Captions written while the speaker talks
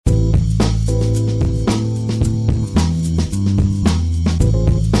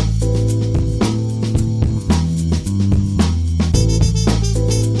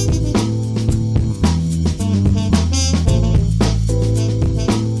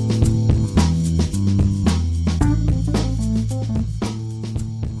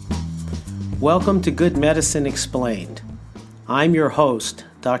Welcome to Good Medicine Explained. I'm your host,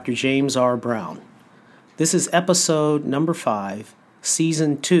 Dr. James R. Brown. This is episode number 5,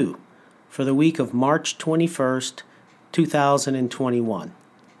 season 2, for the week of March 21st, 2021.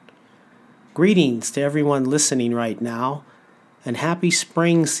 Greetings to everyone listening right now, and happy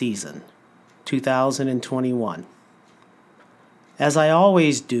spring season, 2021. As I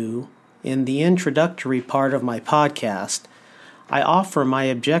always do, in the introductory part of my podcast, I offer my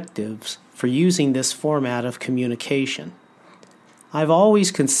objectives for using this format of communication. I've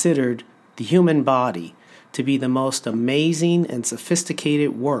always considered the human body to be the most amazing and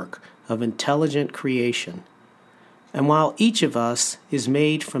sophisticated work of intelligent creation. And while each of us is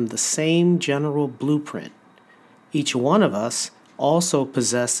made from the same general blueprint, each one of us also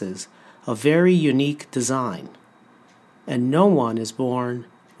possesses a very unique design, and no one is born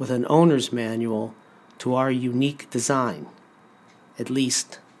with an owner's manual to our unique design, at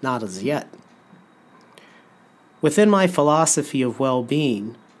least not as yet. Within my philosophy of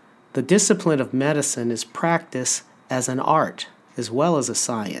well-being, the discipline of medicine is practiced as an art as well as a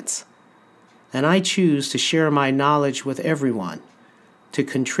science, and I choose to share my knowledge with everyone to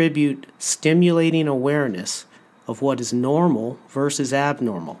contribute stimulating awareness of what is normal versus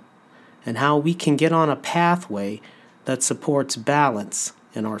abnormal, and how we can get on a pathway that supports balance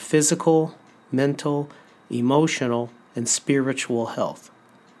in our physical, mental, emotional, and spiritual health.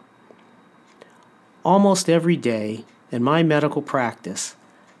 Almost every day in my medical practice,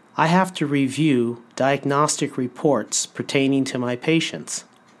 I have to review diagnostic reports pertaining to my patients.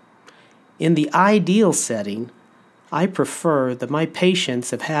 In the ideal setting, I prefer that my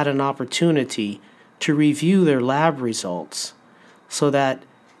patients have had an opportunity to review their lab results so that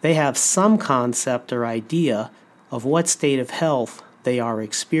they have some concept or idea of what state of health they are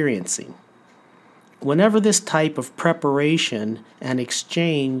experiencing. Whenever this type of preparation and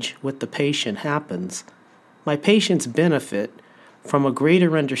exchange with the patient happens, my patients benefit from a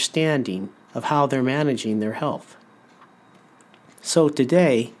greater understanding of how they're managing their health. So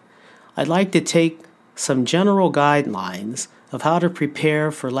today, I'd like to take some general guidelines of how to prepare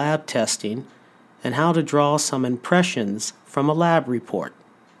for lab testing and how to draw some impressions from a lab report.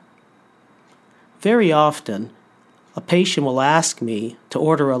 Very often, a patient will ask me to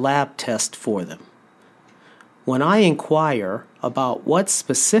order a lab test for them. When I inquire about what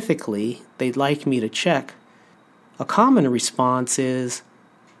specifically they'd like me to check, a common response is,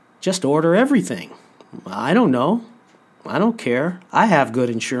 just order everything. I don't know. I don't care. I have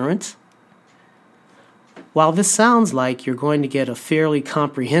good insurance. While this sounds like you're going to get a fairly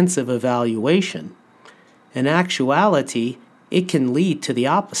comprehensive evaluation, in actuality, it can lead to the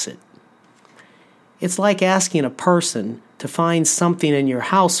opposite. It's like asking a person to find something in your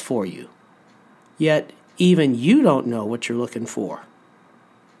house for you, yet even you don't know what you're looking for.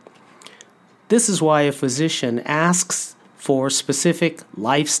 This is why a physician asks for specific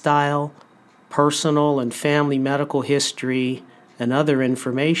lifestyle, personal and family medical history, and other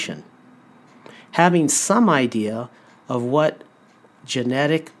information. Having some idea of what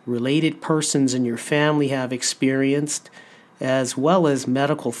genetic related persons in your family have experienced, as well as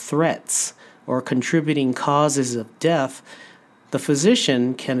medical threats or contributing causes of death, the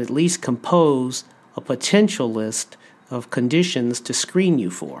physician can at least compose a potential list of conditions to screen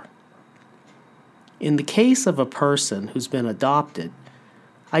you for. In the case of a person who's been adopted,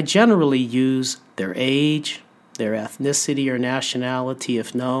 I generally use their age, their ethnicity or nationality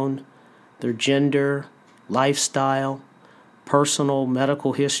if known, their gender, lifestyle, personal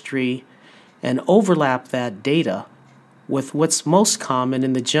medical history, and overlap that data with what's most common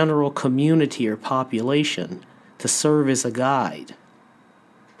in the general community or population to serve as a guide.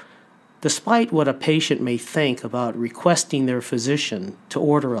 Despite what a patient may think about requesting their physician to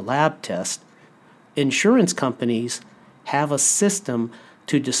order a lab test, insurance companies have a system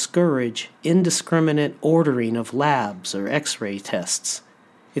to discourage indiscriminate ordering of labs or X-ray tests.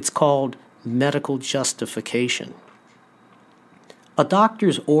 It's called medical justification. A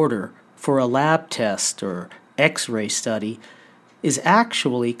doctor's order for a lab test or X-ray study is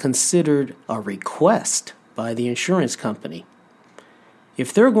actually considered a request by the insurance company.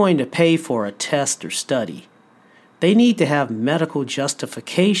 If they're going to pay for a test or study, they need to have medical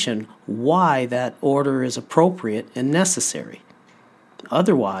justification why that order is appropriate and necessary.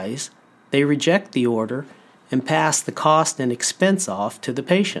 Otherwise, they reject the order and pass the cost and expense off to the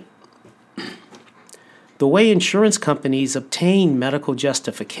patient. The way insurance companies obtain medical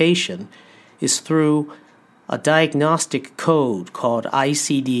justification is through a diagnostic code called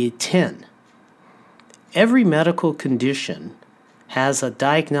ICD-10. Every medical condition has a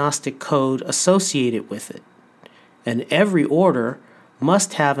diagnostic code associated with it, and every order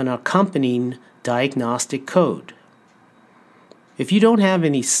must have an accompanying diagnostic code. If you don't have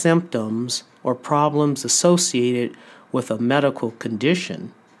any symptoms or problems associated with a medical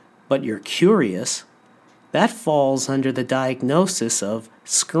condition, but you're curious, that falls under the diagnosis of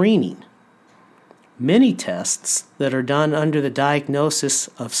screening. Many tests that are done under the diagnosis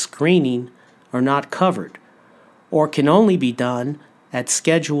of screening are not covered, or can only be done at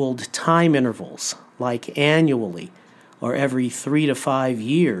scheduled time intervals, like annually or every 3 to 5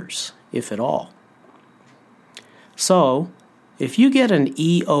 years, if at all. So, if you get an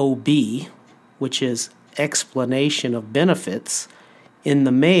EOB, which is explanation of benefits, in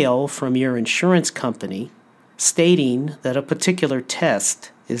the mail from your insurance company stating that a particular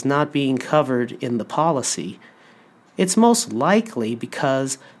test is not being covered in the policy, it's most likely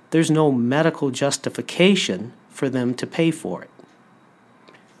because there's no medical justification for them to pay for it.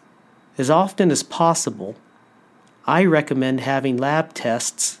 As often as possible, I recommend having lab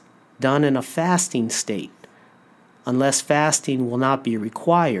tests done in a fasting state, unless fasting will not be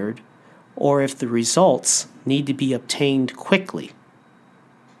required or if the results need to be obtained quickly.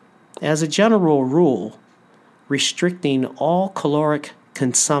 As a general rule, restricting all caloric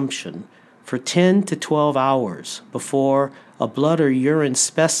consumption for 10 to 12 hours before a blood or urine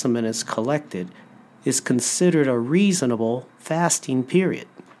specimen is collected is considered a reasonable fasting period.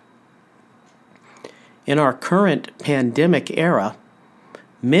 In our current pandemic era,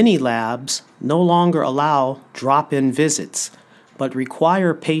 many labs no longer allow drop-in visits, but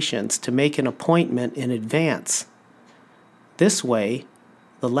require patients to make an appointment in advance. This way,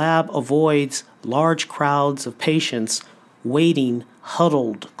 the lab avoids large crowds of patients waiting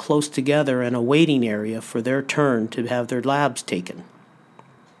huddled close together in a waiting area for their turn to have their labs taken.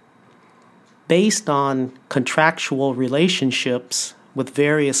 Based on contractual relationships with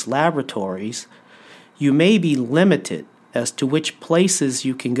various laboratories, you may be limited as to which places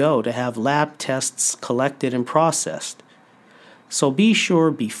you can go to have lab tests collected and processed. So be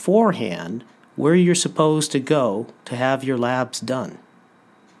sure beforehand where you're supposed to go to have your labs done.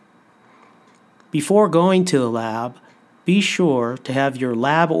 Before going to the lab, be sure to have your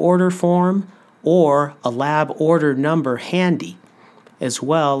lab order form or a lab order number handy, as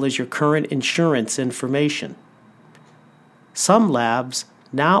well as your current insurance information. Some labs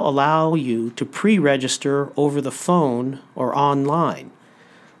now allow you to pre-register over the phone or online,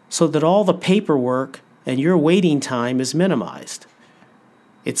 so that all the paperwork and your waiting time is minimized.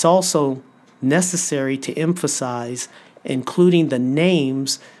 It's also necessary to emphasize including the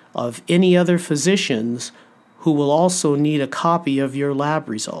names of any other physicians who will also need a copy of your lab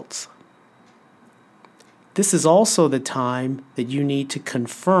results. This is also the time that you need to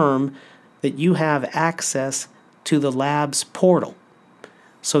confirm that you have access to the lab's portal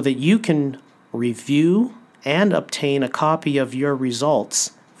so that you can review and obtain a copy of your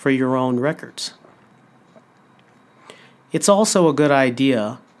results for your own records. It's also a good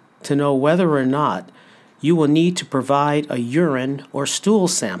idea to know whether or not you will need to provide a urine or stool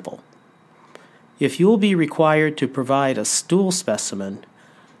sample. If you will be required to provide a stool specimen,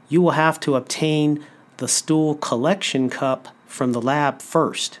 you will have to obtain the stool collection cup from the lab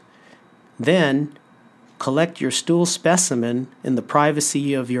first. Then, collect your stool specimen in the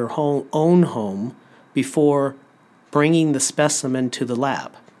privacy of your own home before bringing the specimen to the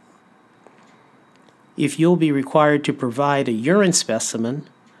lab. If you'll be required to provide a urine specimen,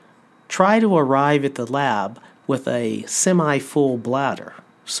 try to arrive at the lab with a semi-full bladder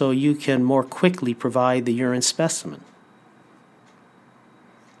so you can more quickly provide the urine specimen.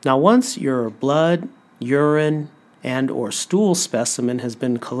 Now, once your blood, urine, and/or stool specimen has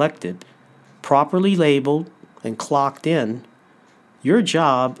been collected, properly labeled, and clocked in, your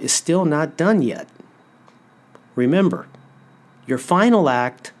job is still not done yet. Remember, your final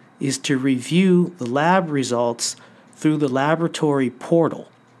act is to review the lab results through the laboratory portal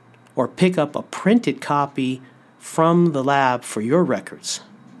or pick up a printed copy from the lab for your records.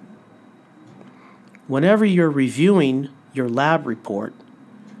 Whenever you're reviewing your lab report,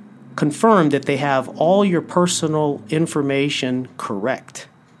 confirm that they have all your personal information correct.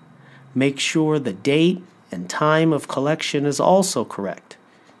 Make sure the date and time of collection is also correct.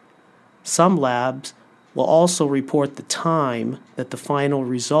 Some labs will also report the time that the final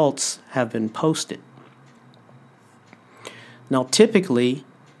results have been posted. Now, typically,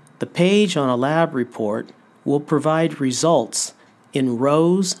 the page on a lab report will provide results in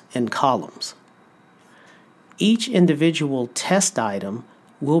rows and columns. Each individual test item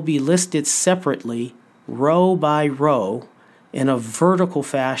will be listed separately, row by row, in a vertical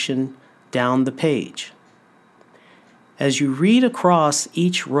fashion down the page. As you read across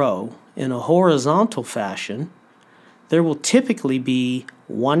each row in a horizontal fashion, there will typically be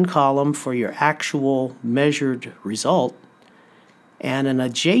one column for your actual measured result and an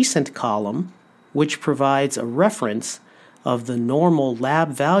adjacent column which provides a reference of the normal lab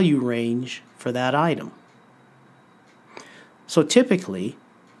value range for that item. So typically,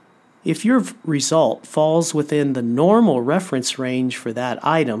 if your result falls within the normal reference range for that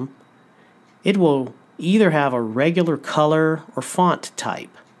item, it will either have a regular color or font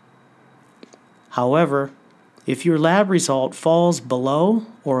type. However, if your lab result falls below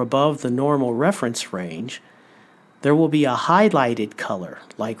or above the normal reference range, there will be a highlighted color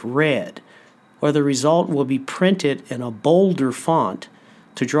like red, or the result will be printed in a bolder font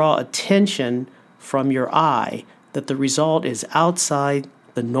to draw attention from your eye that the result is outside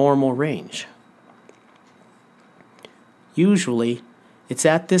the normal range. Usually, it's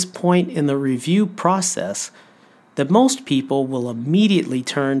at this point in the review process that most people will immediately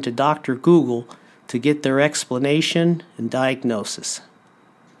turn to Dr. Google to get their explanation and diagnosis.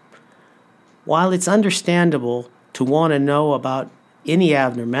 While it's understandable to want to know about any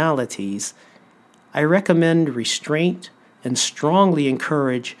abnormalities, I recommend restraint and strongly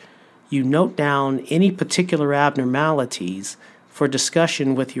encourage you note down any particular abnormalities for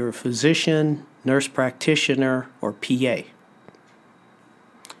discussion with your physician, nurse practitioner, or PA.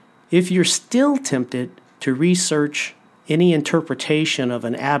 If you're still tempted to research any interpretation of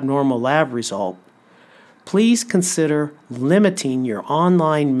an abnormal lab result, please consider limiting your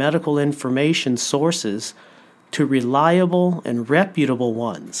online medical information sources to reliable and reputable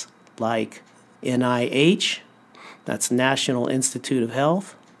ones like NIH, that's National Institute of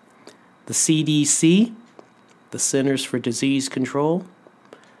Health, the CDC, the Centers for Disease Control,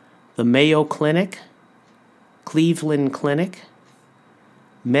 the Mayo Clinic, Cleveland Clinic,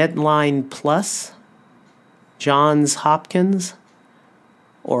 Medline Plus, Johns Hopkins,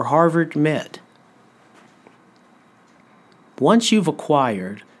 or Harvard Med. Once you've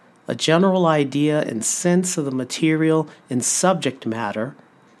acquired a general idea and sense of the material and subject matter,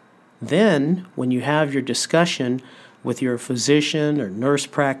 then when you have your discussion with your physician or nurse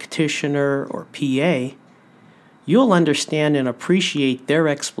practitioner or PA, you'll understand and appreciate their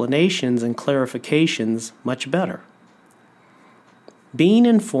explanations and clarifications much better. Being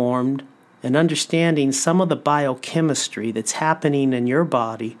informed and understanding some of the biochemistry that's happening in your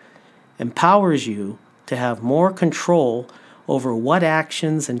body empowers you to have more control over what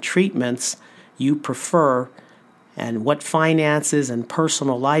actions and treatments you prefer and what finances and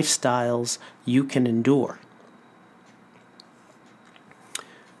personal lifestyles you can endure.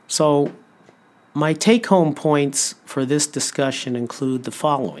 So, my take-home points for this discussion include the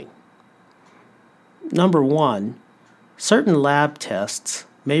following. Number 1, certain lab tests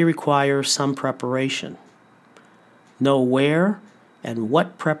may require some preparation. Know where and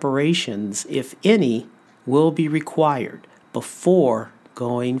what preparations, if any, will be required before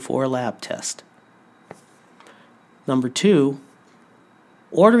going for a lab test. Number 2,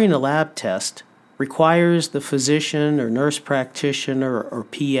 ordering a lab test requires the physician or nurse practitioner or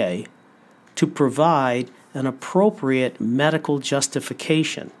PA to provide an appropriate medical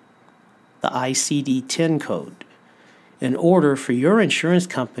justification, the ICD-10 code, in order for your insurance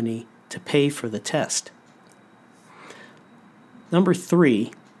company to pay for the test. Number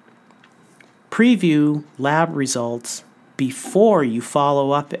 3, preview lab results before you follow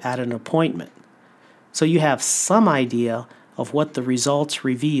up at an appointment, so you have some idea of what the results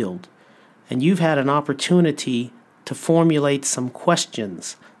revealed, and you've had an opportunity to formulate some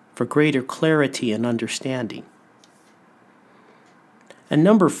questions for greater clarity and understanding. And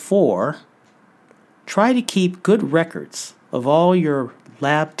number 4, try to keep good records of all your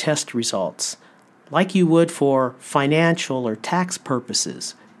lab test results, like you would for financial or tax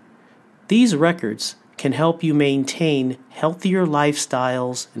purposes. These records can help you maintain healthier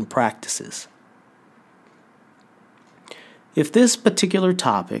lifestyles and practices. If this particular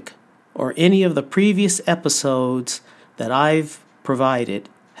topic or any of the previous episodes that I've provided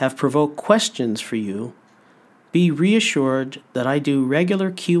have provoked questions for you, be reassured that I do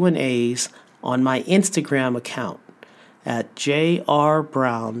regular Q&As on my Instagram account at jrbrownmd,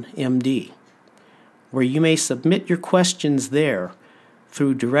 where you may submit your questions there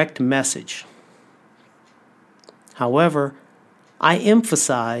through direct message. However, I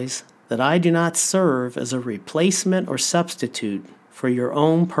emphasize that I do not serve as a replacement or substitute for your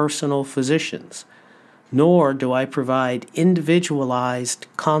own personal physicians, nor do I provide individualized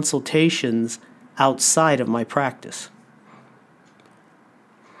consultations outside of my practice.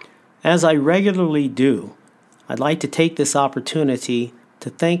 As I regularly do, I'd like to take this opportunity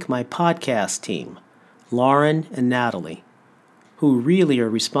to thank my podcast team, Lauren and Natalie, who really are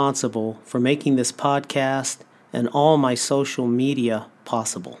responsible for making this podcast and all my social media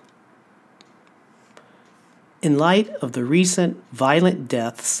possible. In light of the recent violent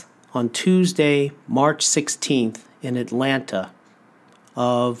deaths on Tuesday, March 16th in Atlanta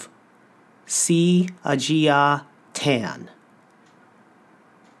of Si Ajia Tan,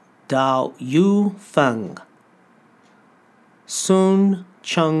 Dao Yu Feng, Sun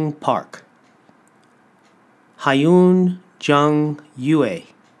Chung Park, Hyun Jung Yue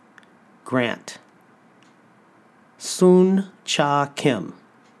Grant, Sun Cha Kim,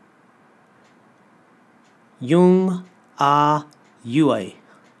 Jung Ah Yue,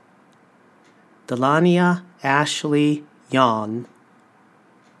 Delania Ashley Yan,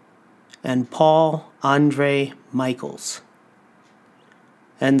 and Paul Andre Michaels,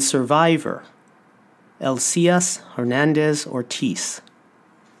 and survivor Elcias Hernandez Ortiz.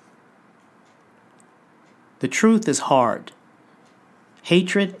 The truth is hard.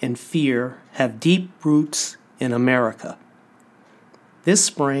 Hatred and fear have deep roots in America. This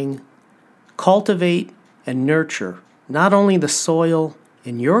spring, cultivate and nurture not only the soil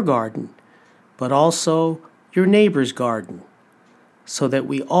in your garden, but also your neighbor's garden, so that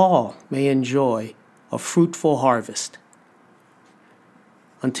we all may enjoy a fruitful harvest.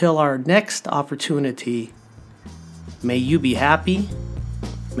 Until our next opportunity, may you be happy,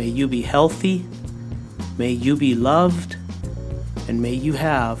 may you be healthy, may you be loved, and may you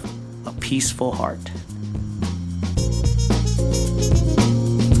have a peaceful heart.